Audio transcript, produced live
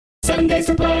7 Days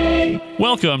to Play.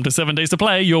 Welcome to 7 Days to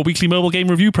Play, your weekly mobile game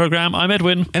review program. I'm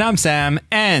Edwin. And I'm Sam.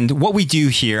 And what we do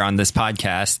here on this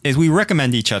podcast is we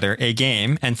recommend each other a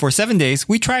game. And for 7 days,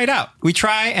 we try it out. We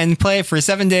try and play it for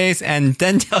 7 days and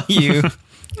then tell you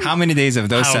how many days of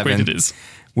those How 7 great it is.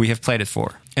 we have played it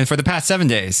for. And for the past 7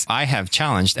 days, I have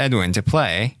challenged Edwin to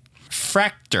play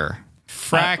Fractor.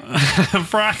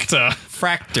 Fractor.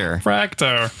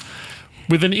 Fractor.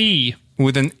 With an E.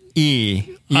 With an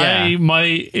E. Yeah. My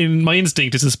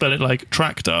instinct is to spell it like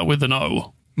tractor with an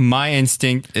O. My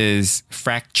instinct is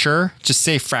fracture. Just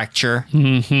say fracture.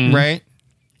 Mm-hmm. Right?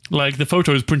 Like the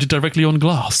photos printed directly on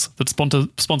glass that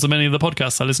sponsor many of the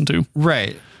podcasts I listen to.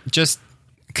 Right. Just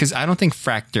because I don't think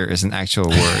fractor is an actual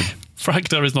word.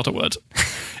 Fractor is not a word.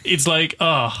 It's like,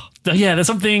 there's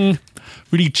something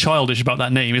really childish about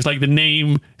that name. It's like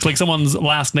it's like someone's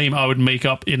last name I would make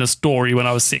up in a story when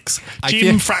I was 6.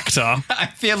 Jim Fractor. I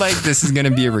feel like this is going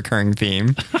to be a recurring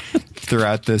theme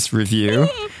throughout this review.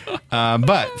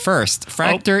 But first,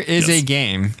 Fractor is a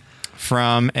game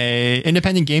from a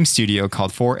independent game studio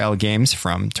called 4L Games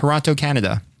from Toronto,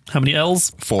 Canada. How many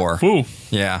L's? 4. Ooh.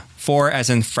 Yeah. 4 as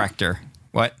in Fractor.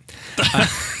 What?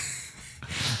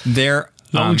 Their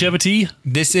longevity.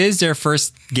 This is their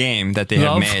first game that they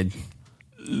have made.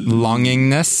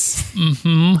 Longingness.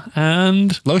 Mm-hmm.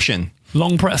 And lotion.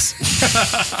 Long press.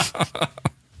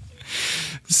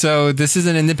 So this is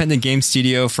an independent game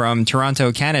studio from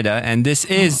Toronto, Canada, and this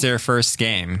is their first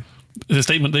game. It's a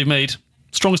statement they've made.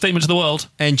 Strong statement to the world.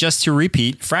 And just to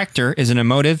repeat, Fractor is an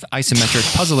emotive,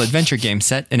 isometric puzzle adventure game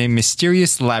set in a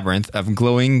mysterious labyrinth of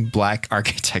glowing black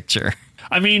architecture.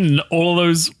 I mean, all of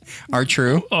those are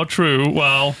true.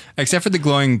 Well, except for the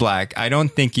glowing black. I don't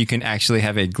think you can actually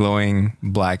have a glowing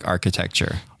black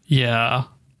architecture. Yeah.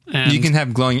 And you can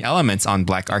have glowing elements on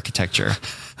black architecture.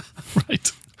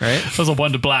 Right. That's a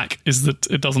wonder black is that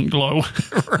it doesn't glow.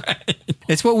 Right.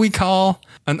 It's what we call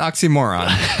an oxymoron.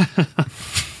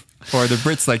 Or the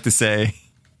Brits like to say,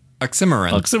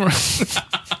 oxymoron.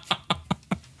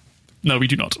 No, we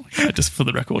do not. Just for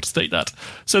the record, state that.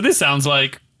 So this sounds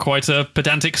like quite a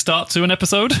pedantic start to an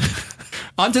episode.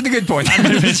 On to the good point.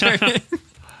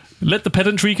 Let the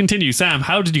pedantry continue. Sam,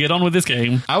 how did you get on with this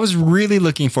game? I was really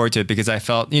looking forward to it because I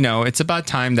felt, it's about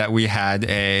time that we had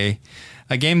a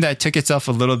game that took itself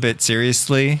a little bit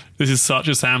seriously. This is such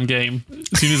a Sam game.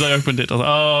 As soon as I opened it, I was like,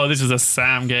 oh, this is a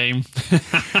Sam game.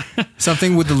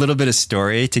 Something with a little bit of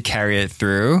story to carry it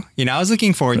through. I was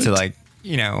looking forward to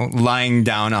lying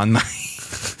down on my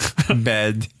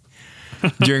bed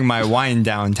during my wind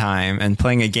down time and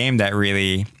playing a game that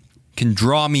really can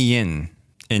draw me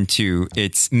into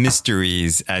its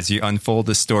mysteries as you unfold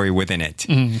the story within it.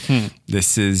 Mm-hmm.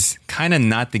 This is kind of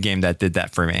not the game that did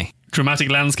that for me.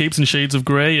 Dramatic landscapes and shades of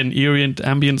grey, an eerie and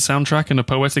ambient soundtrack, and a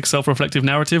poetic self-reflective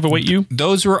narrative await you?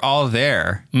 Those were all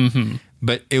there,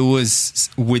 but it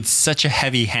was with such a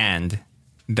heavy hand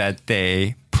that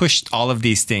they pushed all of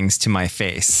these things to my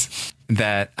face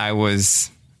that I was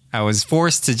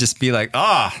forced to just be like,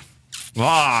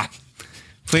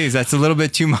 please, that's a little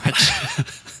bit too much.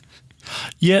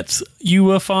 Yet you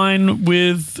were fine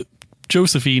with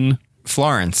Josephine.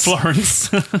 Florence.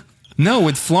 No,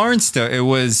 with Florence, though,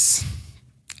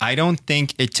 I don't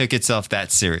think it took itself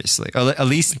that seriously. At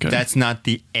least that's not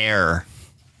the air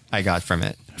I got from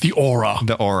it. The aura.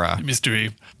 The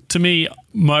mystery. To me,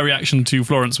 my reaction to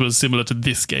Florence was similar to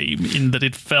this game in that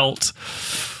it felt,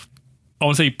 I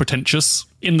want to say, pretentious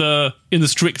in the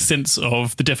strict sense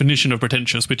of the definition of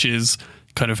pretentious, which is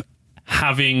kind of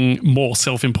having more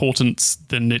self-importance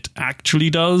than it actually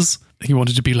does. He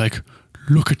wanted to be like,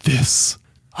 look at this.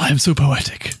 I am so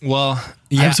poetic. Well,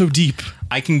 yeah. I'm so deep.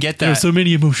 I can get that. There are so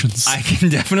many emotions. I can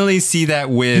definitely see that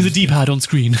with... There's a D-pad on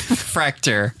screen.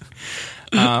 Fractor.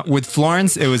 With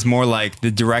Florence, it was more like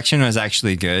the direction was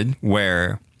actually good,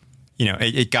 where,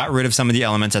 it got rid of some of the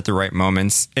elements at the right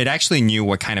moments. It actually knew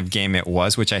what kind of game it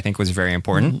was, which I think was very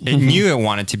important. It knew it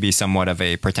wanted to be somewhat of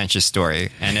a pretentious story,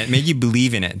 and it made you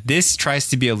believe in it. This tries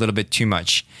to be a little bit too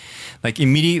much. Like,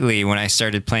 immediately when I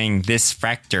started playing this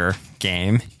Fractor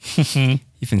game...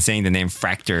 Even saying the name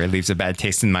Fractor leaves a bad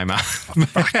taste in my mouth.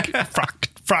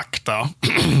 Fractor.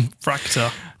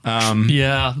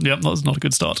 That was not a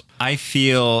good start. I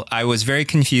feel I was very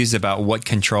confused about what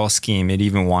control scheme it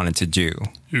even wanted to do.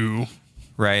 Ooh.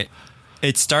 Right?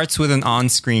 It starts with an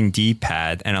on-screen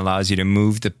D-pad and allows you to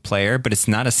move the player, but it's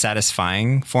not a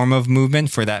satisfying form of movement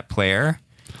for that player.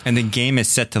 And the game is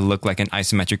set to look like an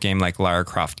isometric game like Lara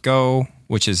Croft Go,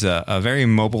 which is a very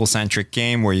mobile-centric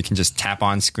game where you can just tap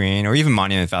on screen, or even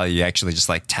Monument Valley, you actually just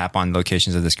tap on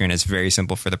locations of the screen. It's very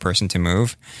simple for the person to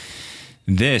move.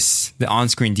 The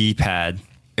on-screen D-pad,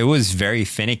 it was very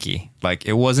finicky. Like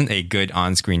it wasn't a good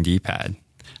on-screen D-pad.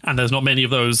 And there's not many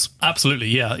of those. Absolutely,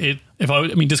 yeah.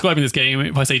 Describing this game,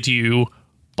 if I say to you,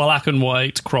 black and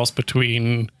white cross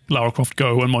between Lara Croft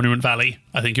Go and Monument Valley,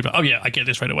 I think you're like, oh yeah, I get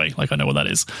this right away. Like I know what that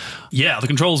is. Yeah, the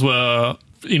controls were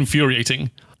infuriating.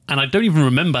 And I don't even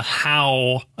remember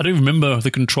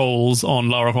the controls on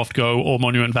Lara Croft Go or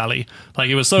Monument Valley. Like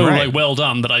it was so like well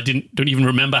done that I don't even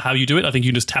remember how you do it. I think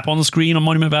you just tap on the screen on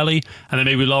Monument Valley, and then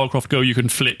maybe with Lara Croft Go you can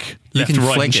flick left to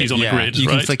right and she's on the grid. You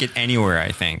can flick it anywhere,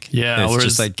 I think. Yeah, it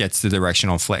just like gets the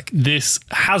directional flick. This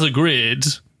has a grid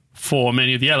for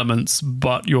many of the elements,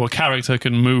 but your character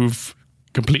can move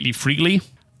completely freely,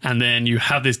 and then you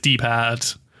have this D-pad,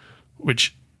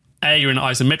 which you're in an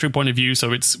isometric point of view,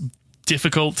 so it's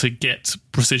difficult to get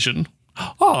precision.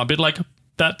 A bit like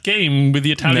that game with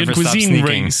the Italian cuisine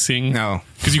racing. No,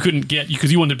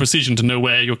 because you wanted precision to know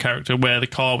where the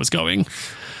car was going.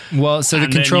 Well, so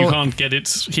and the control, then you can't get it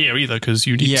here either because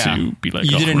you need to be like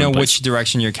you didn't know which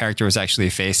direction your character was actually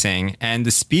facing, and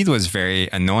the speed was very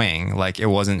annoying. Like it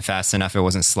wasn't fast enough, it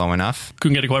wasn't slow enough.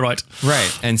 Couldn't get it quite right.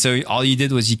 Right, and so all you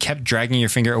did was you kept dragging your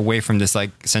finger away from this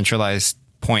like centralized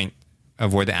point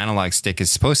of where the analog stick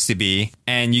is supposed to be,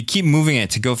 and you keep moving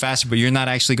it to go faster, but you're not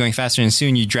actually going faster, and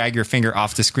soon you drag your finger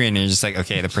off the screen and you're just like,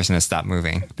 okay, the person has stopped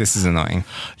moving. This is annoying.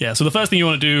 Yeah, so the first thing you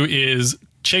want to do is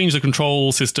change the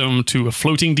control system to a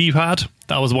floating D-pad.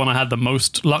 That was the one I had the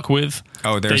most luck with.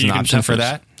 Oh, there's an option for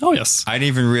that? Oh, yes. I didn't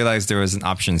even realize there was an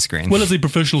option screen. Well, as a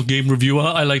professional game reviewer,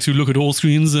 I like to look at all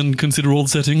screens and consider all the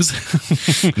settings.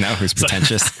 Now who's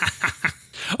pretentious?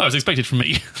 I was expected from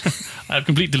me. I have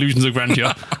complete delusions of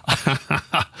grandeur.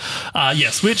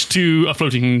 Switch to a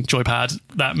floating joypad.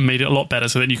 That made it a lot better.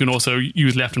 So then you can also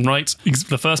use left and right.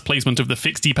 The first placement of the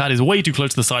fixed D-pad is way too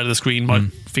close to the side of the screen. My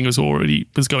fingers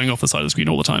was going off the side of the screen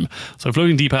all the time. So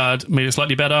floating D-pad made it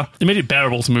slightly better. It made it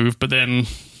bearable to move, but then,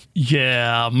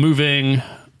 moving.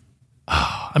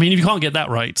 I mean, if you can't get that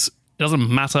right, it doesn't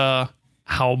matter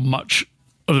how much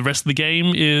of the rest of the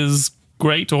game is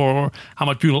great or how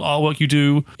much beautiful artwork you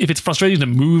do. If it's frustrating to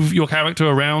move your character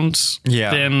around,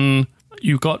 then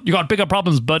you got bigger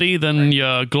problems, buddy, than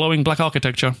your glowing black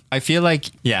architecture. I feel like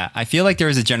there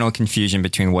was a general confusion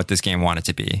between what this game wanted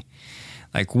to be.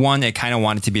 Like one, it kind of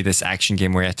wanted to be this action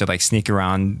game where you have to like sneak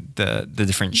around the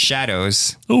different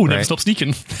shadows. Oh, never stop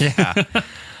sneaking. Yeah.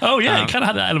 Oh yeah, it kind of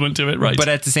had that element to it, right? But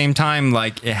at the same time,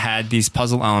 like it had these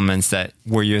puzzle elements that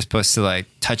where you're supposed to like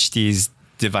touch these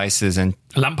devices and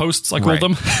lampposts, I called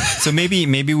them. So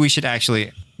maybe we should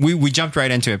actually we jumped right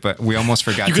into it, but we almost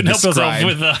forgot you to describe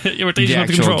help yourself with irritation the of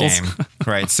the actual controls. Game.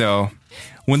 Right. So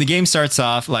when the game starts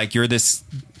off, like you're this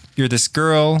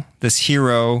girl, this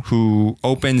hero who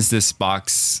opens this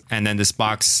box, and then this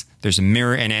box there's a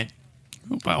mirror in it.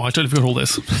 Wow, I totally forgot all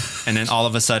this. And then all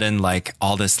of a sudden, like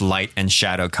all this light and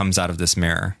shadow comes out of this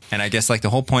mirror. And I guess like the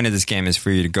whole point of this game is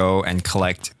for you to go and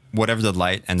collect whatever the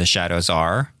light and the shadows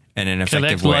are in an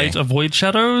effective way. Light, avoid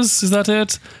shadows. Is that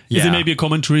it? Yeah. Is it maybe a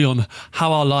commentary on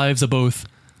how our lives are both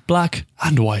black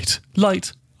and white,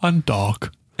 light and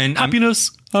dark, and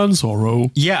happiness and sorrow?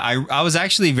 Yeah, I was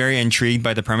actually very intrigued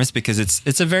by the premise because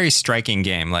it's a very striking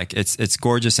game. Like it's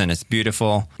gorgeous and it's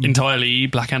beautiful. Entirely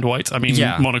black and white. I mean,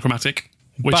 monochromatic.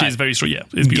 Which is very strong. Yeah,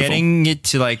 it's beautiful. Getting it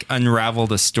to like unravel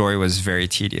the story was very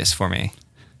tedious for me.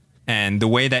 And the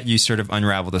way that you sort of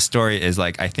unravel the story is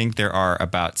like, I think there are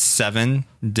about 7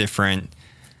 different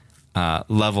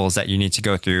levels that you need to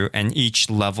go through. And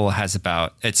each level has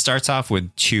it starts off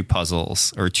with 2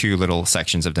 puzzles or 2 little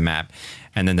sections of the map.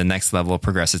 And then the next level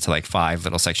progresses to like 5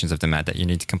 little sections of the map that you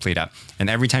need to complete out. And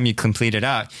every time you complete it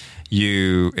out,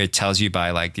 it tells you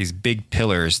by like these big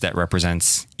pillars that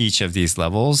represents each of these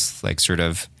levels, like sort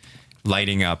of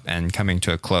lighting up and coming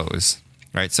to a close.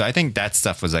 Right. So I think that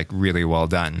stuff was like really well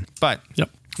done. But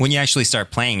when you actually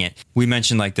start playing it, we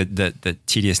mentioned like the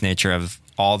tedious nature of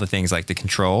all the things like the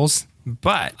controls.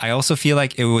 But I also feel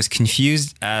like it was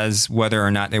confused as whether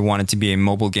or not they wanted to be a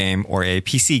mobile game or a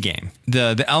PC game.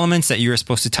 The elements that you were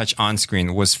supposed to touch on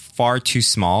screen was far too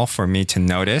small for me to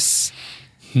notice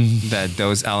that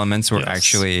those elements were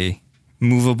actually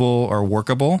movable or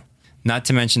workable. Not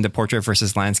to mention the portrait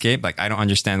versus landscape. Like I don't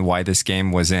understand why this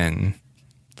game was in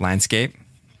landscape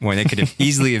when it could have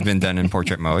easily have been done in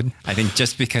portrait mode. I think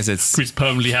just because it's... Chris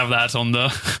permanently have that on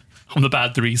the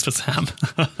bad threes for Sam.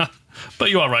 But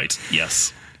you are right.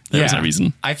 Yes. There's no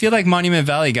reason. I feel like Monument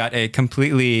Valley got a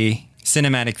completely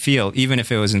cinematic feel, even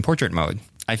if it was in portrait mode.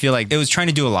 I feel like it was trying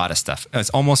to do a lot of stuff.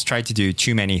 It's almost tried to do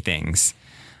too many things.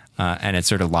 And it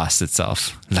sort of lost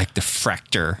itself. Like the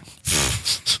Fractor.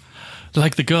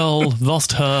 Like the girl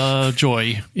lost her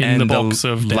joy in the box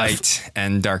of death. Light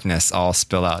and darkness all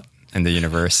spill out in the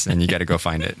universe, and you got to go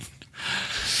find it.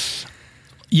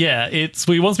 Yeah, it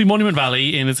wants to be Monument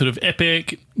Valley in a sort of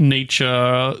epic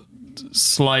nature,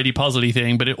 slidey, puzzly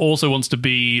thing, but it also wants to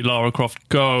be Lara Croft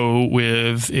Go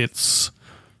with its,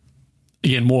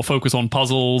 again, more focus on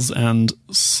puzzles and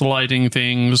sliding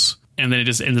things, and then it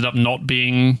just ended up not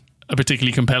being a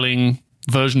particularly compelling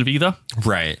version of either.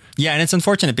 Right. Yeah, and it's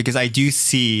unfortunate because I do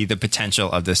see the potential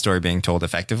of this story being told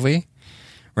effectively.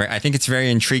 Right. I think it's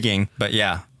very intriguing, but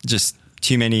yeah, just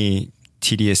too many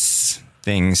tedious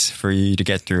things for you to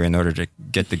get through in order to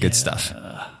get the good stuff.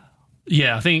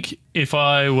 Yeah, I think if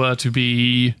I were to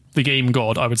be the game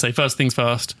god, I would say first things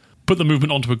first, put the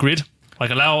movement onto a grid. Like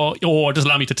just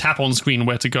allow me to tap on screen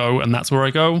where to go, and that's where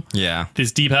I go. Yeah.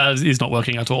 This D-pad is not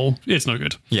working at all. It's no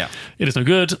good. Yeah. It is no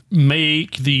good.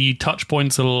 Make the touch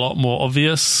points a lot more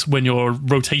obvious when you're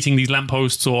rotating these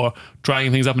lampposts or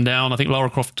dragging things up and down. I think Lara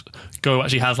Croft Go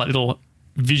actually has like little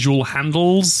visual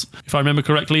handles, if I remember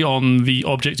correctly, on the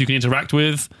objects you can interact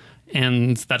with.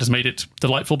 And that has made it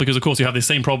delightful because, of course, you have the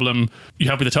same problem you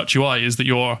have with the touch UI is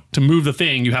that to move the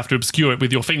thing, you have to obscure it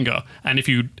with your finger. And if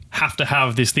you have to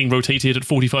have this thing rotated at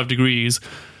 45 degrees,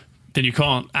 then you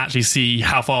can't actually see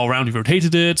how far around you've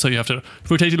rotated it. So you have to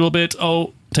rotate it a little bit.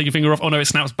 Oh, take your finger off. Oh, no, it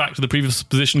snaps back to the previous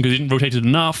position because you didn't rotate it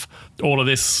enough. All of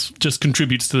this just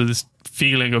contributes to this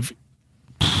feeling of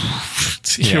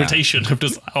irritation of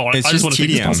just, I just want to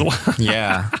think this puzzle.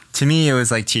 Yeah. To me, it was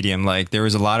like tedium. Like there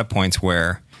was a lot of points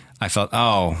where I felt,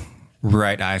 oh,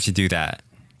 right, I have to do that.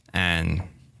 And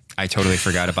I totally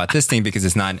forgot about this thing because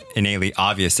it's not innately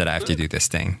obvious that I have to do this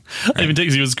thing. Right? It even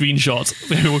takes you a screenshot.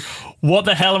 What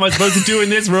the hell am I supposed to do in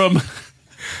this room?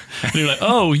 And you're like,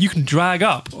 oh, you can drag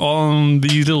up on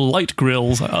these little light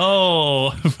grills.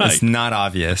 Oh, right. It's not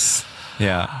obvious.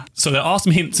 Yeah. So there are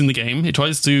some hints in the game. It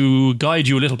tries to guide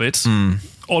you a little bit.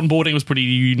 Onboarding was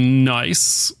pretty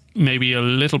nice. Maybe a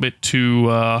little bit too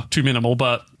minimal,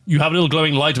 but you have a little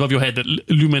glowing light above your head that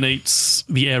illuminates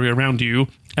the area around you.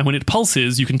 And when it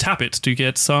pulses, you can tap it to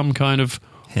get some kind of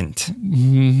hint.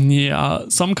 Yeah,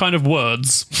 some kind of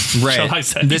words. Right. Shall I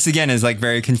say? This again is like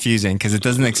very confusing because it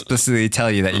doesn't explicitly tell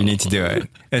you that you need to do it.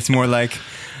 It's more like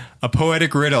a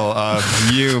poetic riddle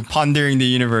of you pondering the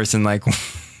universe and like.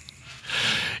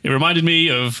 It reminded me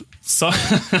of some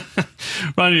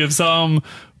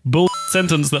bull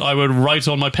sentence that I would write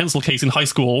on my pencil case in high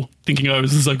school, thinking I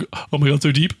was just like, oh my god,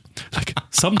 so deep. Like,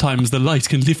 sometimes the light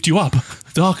can lift you up.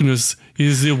 Darkness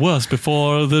is the worst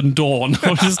before the dawn.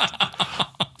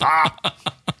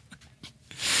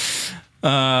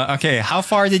 Okay, how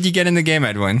far did you get in the game,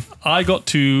 Edwin? I got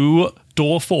to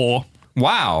door 4.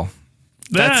 Wow.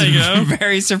 There you go.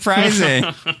 Very surprising.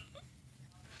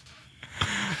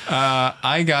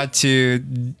 I got to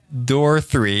door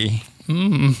 3.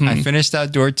 Mm-hmm. I finished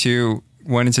out door 2,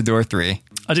 went into door 3.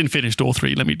 I didn't finish door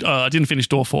 3. I didn't finish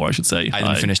door 4, I should say. I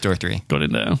didn't finish door 3. Got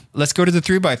in there. Let's go to the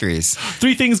 3x3s.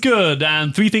 3 things good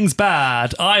and 3 things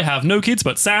bad. I have no kids,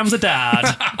 but Sam's a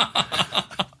dad.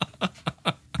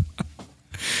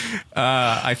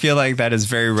 I feel like that is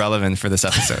very relevant for this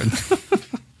episode.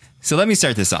 So let me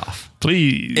start this off.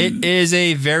 Please. It is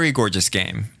a very gorgeous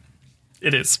game.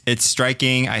 It is. It's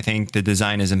striking. I think the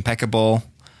design is impeccable.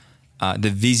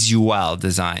 The visual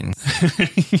design.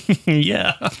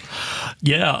 Yeah,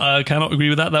 I cannot agree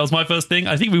with that. That was my first thing.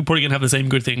 I think we're probably going to have the same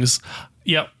good things.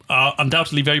 Yep,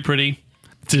 undoubtedly very pretty.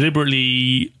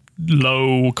 Deliberately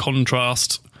low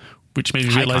contrast, which made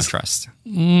me realize... High contrast.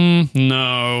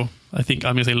 No, I think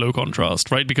I'm going to say low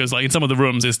contrast, right? Because like in some of the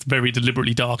rooms, it's very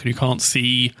deliberately dark and you can't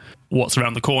see what's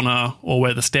around the corner or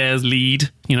where the stairs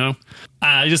lead, you know?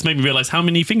 It just made me realize how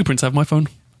many fingerprints I have on my phone.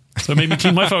 So it made me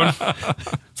clean my phone.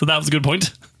 So that was a good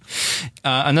point.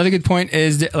 Another good point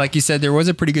is, that, like you said, there was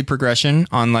a pretty good progression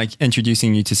on like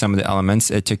introducing you to some of the elements.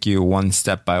 It took you one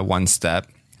step by one step,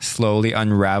 slowly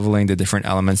unraveling the different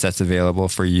elements that's available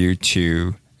for you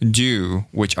to do,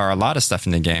 which are a lot of stuff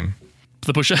in the game.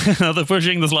 The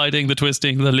pushing, the sliding, the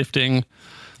twisting, the lifting,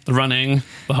 the running,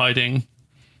 the hiding.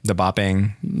 The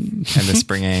bopping and the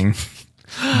springing.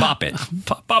 Bop it.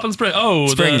 Bop and spring. Oh,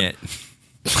 spring it.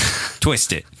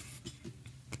 Twist it.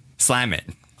 Slam it.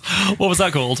 What was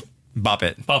that called? Bop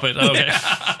it. Bop it. Okay.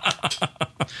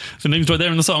 The name's right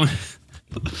there in the song.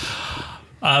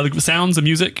 The sounds and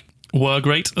music were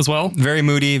great as well. Very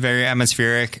moody, very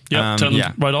atmospheric. Yep, turned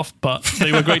them right off, but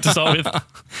they were great to start with.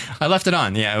 I left it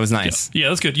on. Yeah, it was nice. Yeah,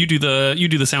 that's good. You do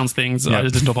the sounds things. Yep. I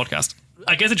just listened to a podcast.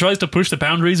 I guess it tries to push the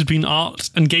boundaries between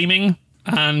art and gaming,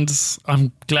 and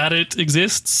I'm glad it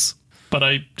exists. But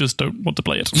I just don't want to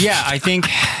play it. Yeah, I think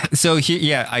so.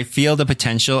 I feel the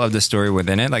potential of the story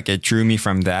within it. Like it drew me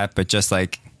from that, but just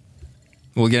like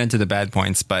we'll get into the bad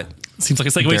points. But Seems like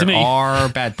a segue to There me. are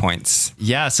bad points.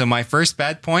 Yeah, so my first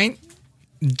bad point,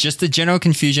 just the general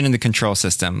confusion in the control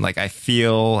system. Like, I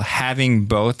feel having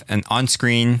both an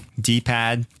on-screen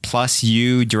D-pad plus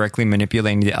you directly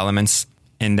manipulating the elements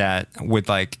in that with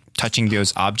like touching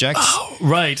those objects.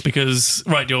 Right, because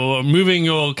you're moving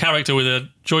your character with a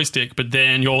joystick, but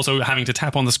then you're also having to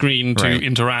tap on the screen to Right.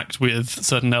 interact with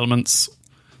certain elements.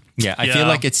 Yeah, I Yeah. feel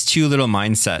like it's two little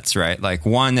mindsets, right? Like,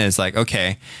 one is like,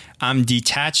 okay, I'm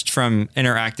detached from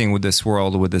interacting with this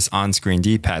world with this on-screen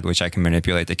D-pad, which I can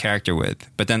manipulate the character with.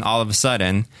 But then all of a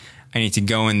sudden, I need to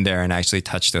go in there and actually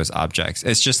touch those objects.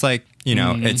 It's just like,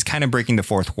 it's kind of breaking the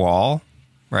fourth wall,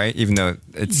 right? Even though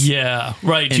it's... Yeah,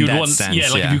 right. In You'd that want, sense,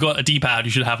 if yeah. you've got a D-pad,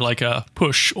 you should have like a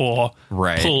push or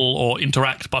Right. pull or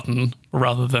interact button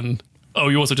rather than,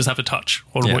 you also just have to touch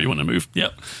or Yeah. what you want to move.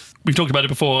 Yep. We've talked about it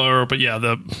before, but yeah,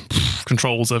 the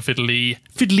controls are fiddly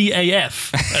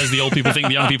AF, as the old people think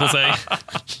the young people say.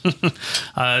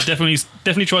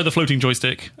 Definitely try the floating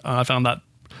joystick. I found that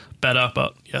better,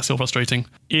 but yeah, still frustrating.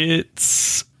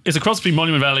 It's a cross between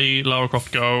Monument Valley, Lara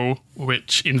Croft Go,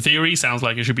 which in theory sounds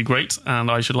like it should be great, and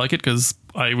I should like it because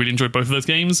I really enjoyed both of those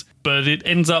games. But it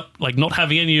ends up like not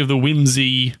having any of the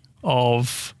whimsy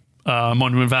of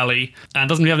Monument Valley, and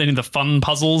doesn't have any of the fun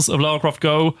puzzles of Lara Croft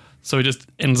Go. So it just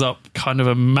ends up kind of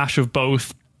a mash of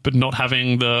both, but not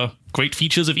having the great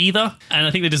features of either. And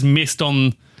I think they just missed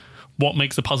on what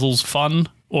makes the puzzles fun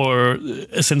or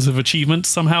a sense of achievement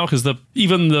somehow, because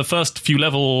even the first few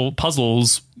level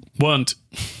puzzles weren't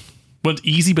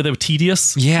easy, but they were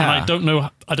tedious. Yeah. And I don't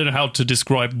know how to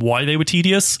describe why they were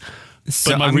tedious. So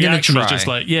But my I'm gonna reaction was try. just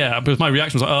like, but my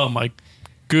reaction was like, oh my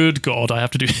good God, I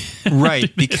have to do Right,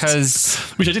 this. because...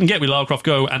 Which I didn't get with Lara Croft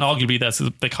Go, and arguably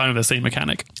they're kind of the same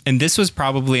mechanic. And this was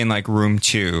probably in like room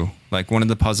 2. Like, one of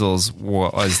the puzzles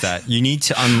was that you need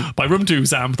to... By room 2,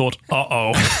 Sam thought,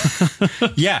 uh-oh.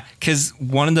 Yeah, because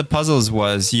one of the puzzles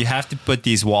was you have to put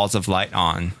these walls of light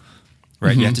on,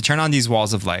 right? You have to turn on these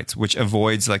walls of lights, which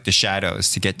avoids like the shadows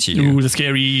to get to you. Ooh, the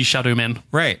scary shadow men.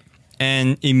 Right.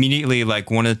 And immediately, like,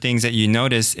 one of the things that you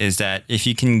notice is that if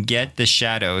you can get the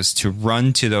shadows to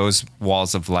run to those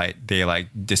walls of light, they like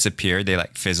disappear, they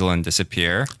like fizzle and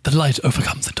disappear. The light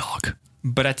overcomes the dark.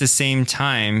 But at the same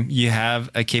time, you have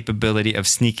a capability of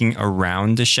sneaking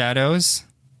around the shadows,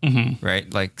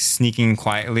 right? Like sneaking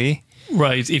quietly.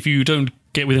 Right, if you don't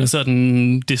get within a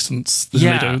certain distance,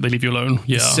 then they leave you alone.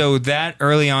 Yeah. So that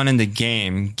early on in the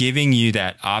game, giving you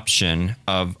that option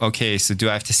of, okay, so do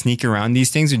I have to sneak around these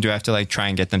things, or do I have to like try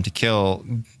and get them to kill?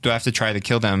 Do I have to try to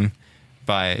kill them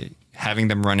by having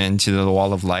them run into the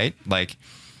wall of light? Like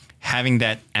having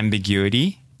that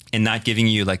ambiguity and not giving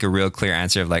you like a real clear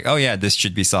answer of like, oh yeah, this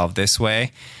should be solved this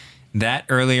way. That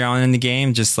earlier on in the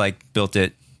game just like built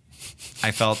it.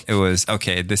 I felt it was,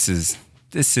 okay, this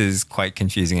is quite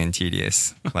confusing and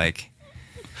tedious. Like,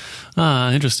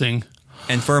 Interesting.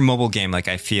 and for a mobile game, like,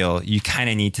 I feel you kind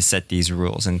of need to set these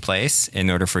rules in place in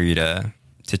order for you to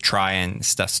try and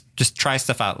try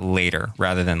stuff out later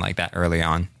rather than like that early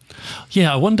on.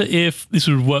 Yeah, I wonder if this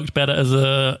would have worked better as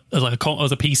a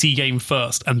PC game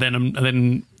first, and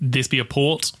then this be a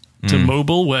port to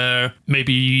mobile, where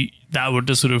maybe that would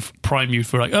just sort of prime you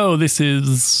for like, oh, this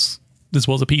was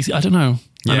a PC. I don't know.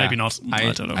 Or maybe not.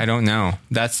 I don't know. I don't know.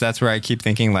 That's where I keep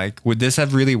thinking like, would this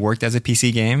have really worked as a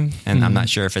PC game? And I'm not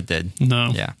sure if it did.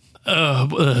 No. Yeah.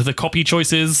 The copy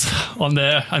choices on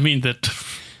there. I mean that.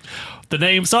 The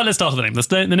name. So let's start with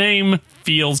the name. The name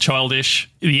feels childish.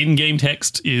 The in-game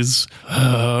text is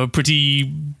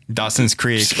pretty. Dawson's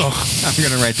Creek. Oh. I'm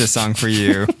gonna write this song for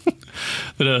you.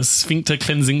 Sphincter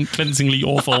cleansingly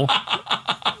awful.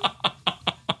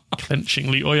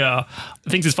 Clenchingly. Oh yeah.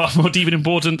 Thinks it's far more deep and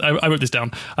important. I wrote this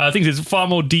down. Thinks it's far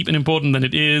more deep and important than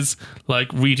it is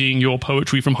like reading your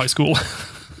poetry from high school.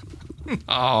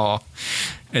 Oh,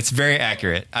 it's very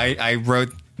accurate. I wrote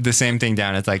the same thing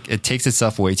down. It's like it takes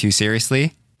itself way too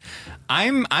seriously.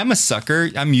 I'm a sucker.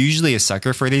 I'm usually a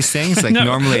sucker for these things. Like No.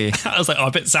 normally, I was like, I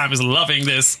bet Sam is loving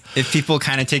this. if people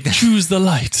kind of take the Choose the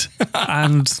light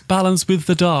and balance with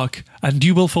the dark, and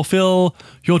you will fulfill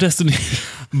your destiny.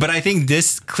 but I think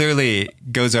this clearly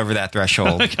goes over that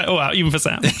threshold. Okay, oh wow, even for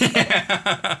Sam.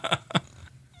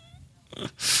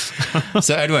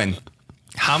 So Edwin,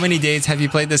 how many days have you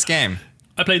played this game?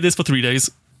 I played this for 3 days.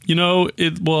 You know,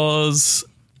 it was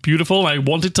beautiful. I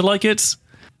wanted to like it,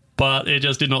 but it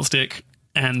just did not stick,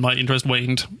 and my interest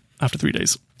waned after 3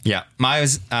 days. Yeah, I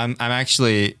was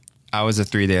a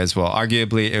 3 day as well.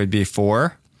 Arguably, it would be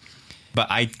 4, but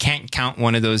I can't count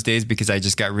one of those days because I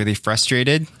just got really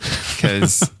frustrated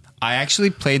because I actually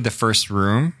played the first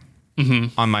room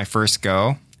on my first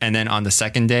go, and then on the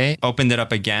second day, opened it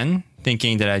up again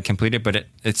thinking that I'd completed, but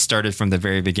it started from the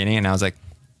very beginning, and I was like,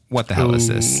 what the hell is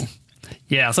this?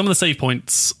 Yeah, some of the save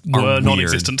points Are were weird.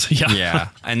 non-existent. Yeah. Yeah.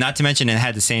 And not to mention, it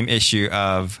had the same issue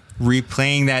of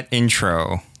replaying that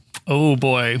intro Oh,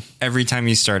 boy. every time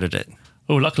you started it.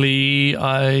 Oh, luckily,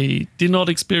 I did not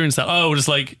experience that. Oh, just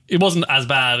like, it wasn't as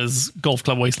bad as Golf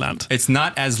Club Wasteland. It's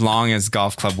not as long as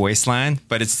Golf Club Wasteland,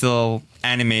 but it's still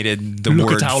animated the Look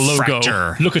word at our logo.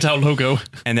 fracture. Look at our logo.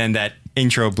 And then that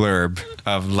intro blurb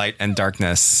of light and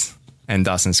darkness and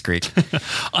Dawson's Creek.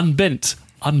 Unbent,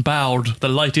 unbowed, the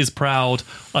light is proud,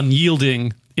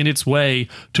 unyielding in its way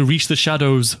to reach the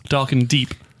shadows dark and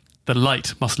deep. The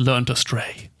light must learn to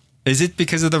stray. Is it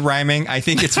because of the rhyming? I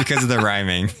think it's because of the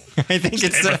rhyming. I think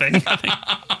it's Everything.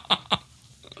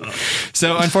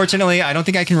 So unfortunately, I don't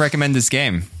think I can recommend this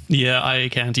game. Yeah, I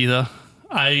can't either.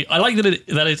 I like that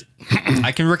it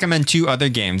I can recommend 2 other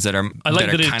games that are like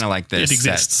that it- kind of like this. it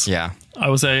exists. Yeah. I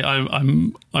would say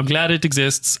I'm glad it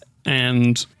exists,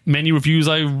 and many reviews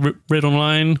I read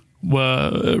online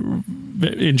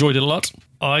enjoyed it a lot.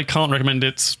 I can't recommend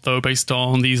it though, based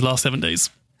on these last 7 days.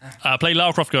 Play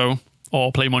Lara Croft Go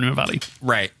or play Monument Valley.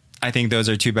 Right. I think those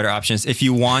are 2 better options. If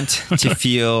you want to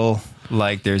feel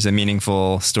like there's a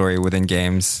meaningful story within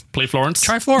games, Play Florence.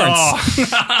 try Florence.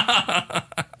 Oh.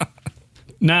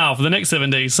 Now for the next 7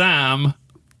 days, Sam.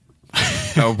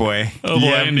 Oh boy. Oh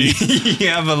boy, indeed. You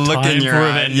have a look Time in your for eye.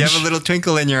 revenge. You have a little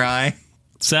twinkle in your eye.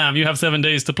 Sam, you have 7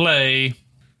 days to play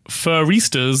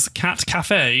Furrista's Cat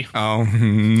Cafe. Oh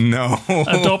no.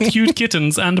 Adopt cute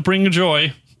kittens and bring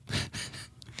joy.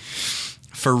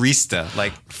 Furista,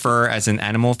 like fur as in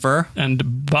animal fur. And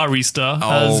barista,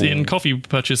 as Oh. in coffee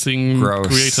purchasing Gross.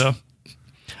 creator.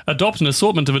 Adopt an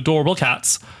assortment of adorable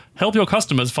cats. Help your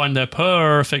customers find their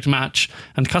perfect match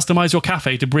and customize your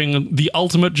cafe to bring the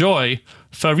ultimate joy.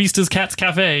 Farista's Cats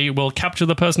Cafe will capture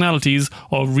the personalities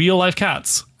of real-life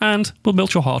cats and will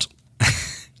melt your heart.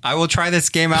 I will try this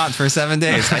game out for 7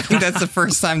 days. I think that's the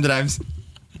first time that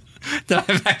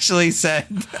I've actually said.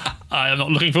 I am not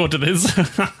looking forward to this.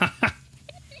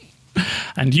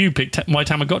 And you picked my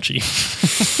Tamagotchi.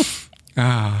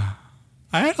 I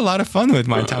had a lot of fun with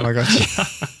my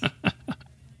Tamagotchi.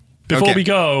 Before Okay. we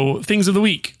go, things of the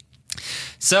week.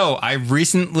 So I've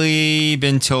recently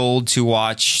been told to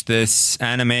watch this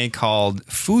anime called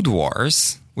Food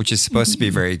Wars, which is supposed to be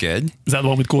very good. Is that the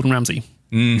one with Gordon Ramsay?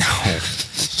 No.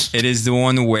 It is the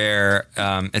one where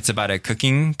it's about a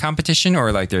cooking competition,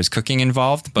 or like there's cooking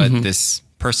involved, but this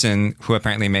person who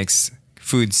apparently makes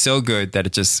food so good that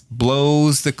it just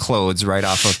blows the clothes right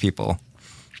off of people.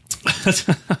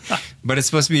 But it's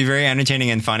supposed to be very entertaining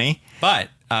and funny. But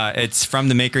it's from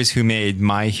the makers who made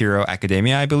My Hero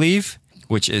Academia, I believe,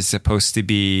 which is supposed to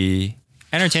be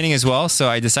entertaining as well. So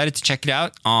I decided to check it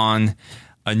out on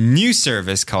a new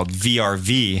service called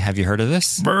VRV. Have you heard of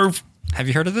this? Verve. Have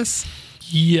you heard of this?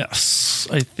 Yes,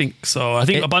 I think so. I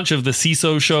think a bunch of the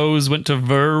CISO shows went to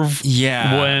Verve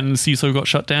Yeah. when CISO got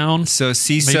shut down. So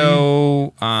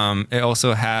CISO, it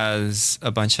also has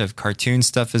a bunch of cartoon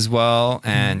stuff as well,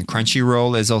 and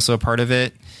Crunchyroll is also a part of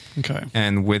it. Okay.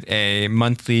 And with a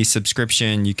monthly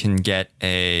subscription, you can get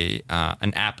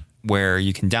an app where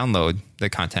you can download the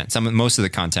content, most of the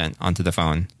content onto the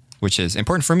phone, which is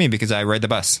important for me because I ride the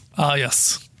bus.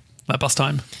 Yes. That bus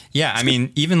time. Yeah, I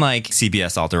mean, even like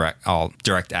CBS all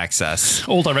direct access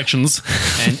All directions.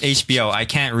 and HBO, I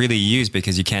can't really use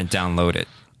because you can't download it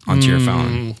onto your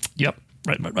phone. Yep.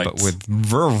 Right. But with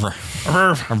Verve,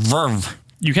 Verve.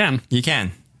 You can. you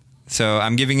can. So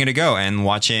I'm giving it a go and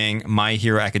watching My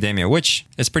Hero Academia, which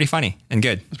is pretty funny and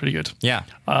good. It's pretty good. Yeah.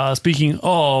 Speaking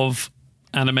of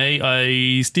anime,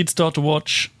 I did start to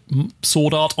watch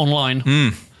Sword Art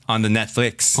Online On the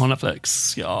Netflix. on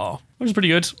Netflix. Yeah. Which is pretty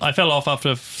good. I fell off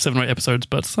after 7 or 8 episodes,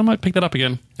 but I might pick that up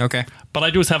again. Okay. But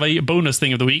I do have a bonus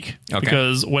thing of the week. Okay.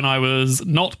 Because when I was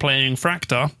not playing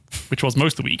Fracta, which was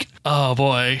most of the week, oh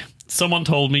boy, someone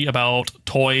told me about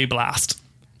Toy Blast.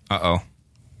 Uh-oh.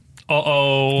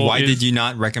 Uh-oh. Why did you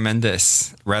not recommend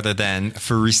this rather than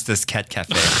Farista's Cat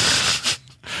Cafe?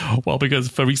 Well, because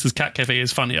Farista's Cat Cafe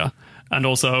is funnier. And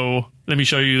also, let me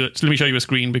show you a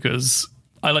screen because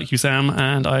I like you, Sam,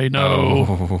 and I know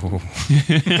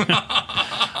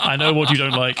I know what you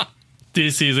don't like.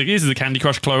 This is a Candy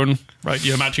Crush clone, right?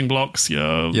 Your matching blocks,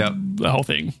 Yep. the whole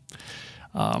thing.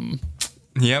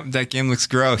 Yep, that game looks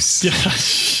gross.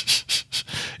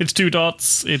 It's 2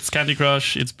 dots, it's Candy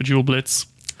Crush, it's Bejeweled Blitz.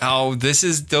 Oh, this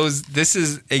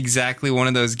is exactly one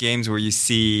of those games where you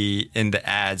see in the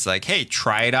ads like, hey,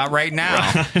 try it out right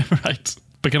now. Right.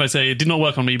 But can I say, it did not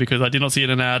work on me because I did not see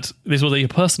it in an ad. This was a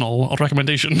personal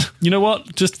recommendation. You know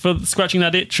what? Just for scratching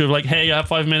that itch of like, hey, I have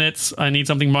 5 minutes. I need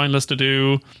something mindless to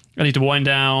do. I need to wind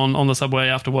down on the subway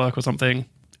after work or something.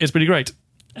 It's pretty great.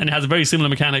 And it has a very similar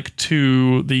mechanic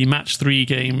to the match 3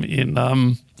 game in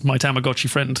My Tamagotchi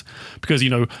Friend. Because,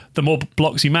 the more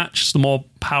blocks you match, the more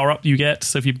power up you get.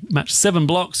 So if you match 7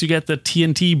 blocks, you get the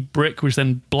TNT brick, which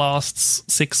then blasts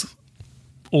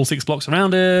all 6 blocks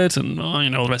around it, and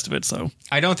all the rest of it. So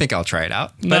I don't think I'll try it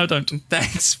out. No, don't.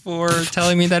 Thanks for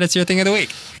telling me that it's your thing of the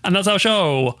week. And that's our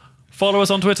show. Follow us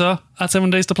on Twitter at 7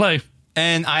 Days to Play.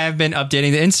 And I have been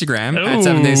updating the Instagram at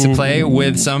 7 Days to Play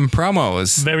with some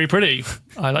promos. Very pretty.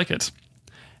 I like it.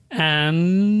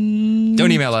 And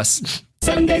don't email us.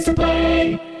 7 Days to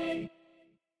Play.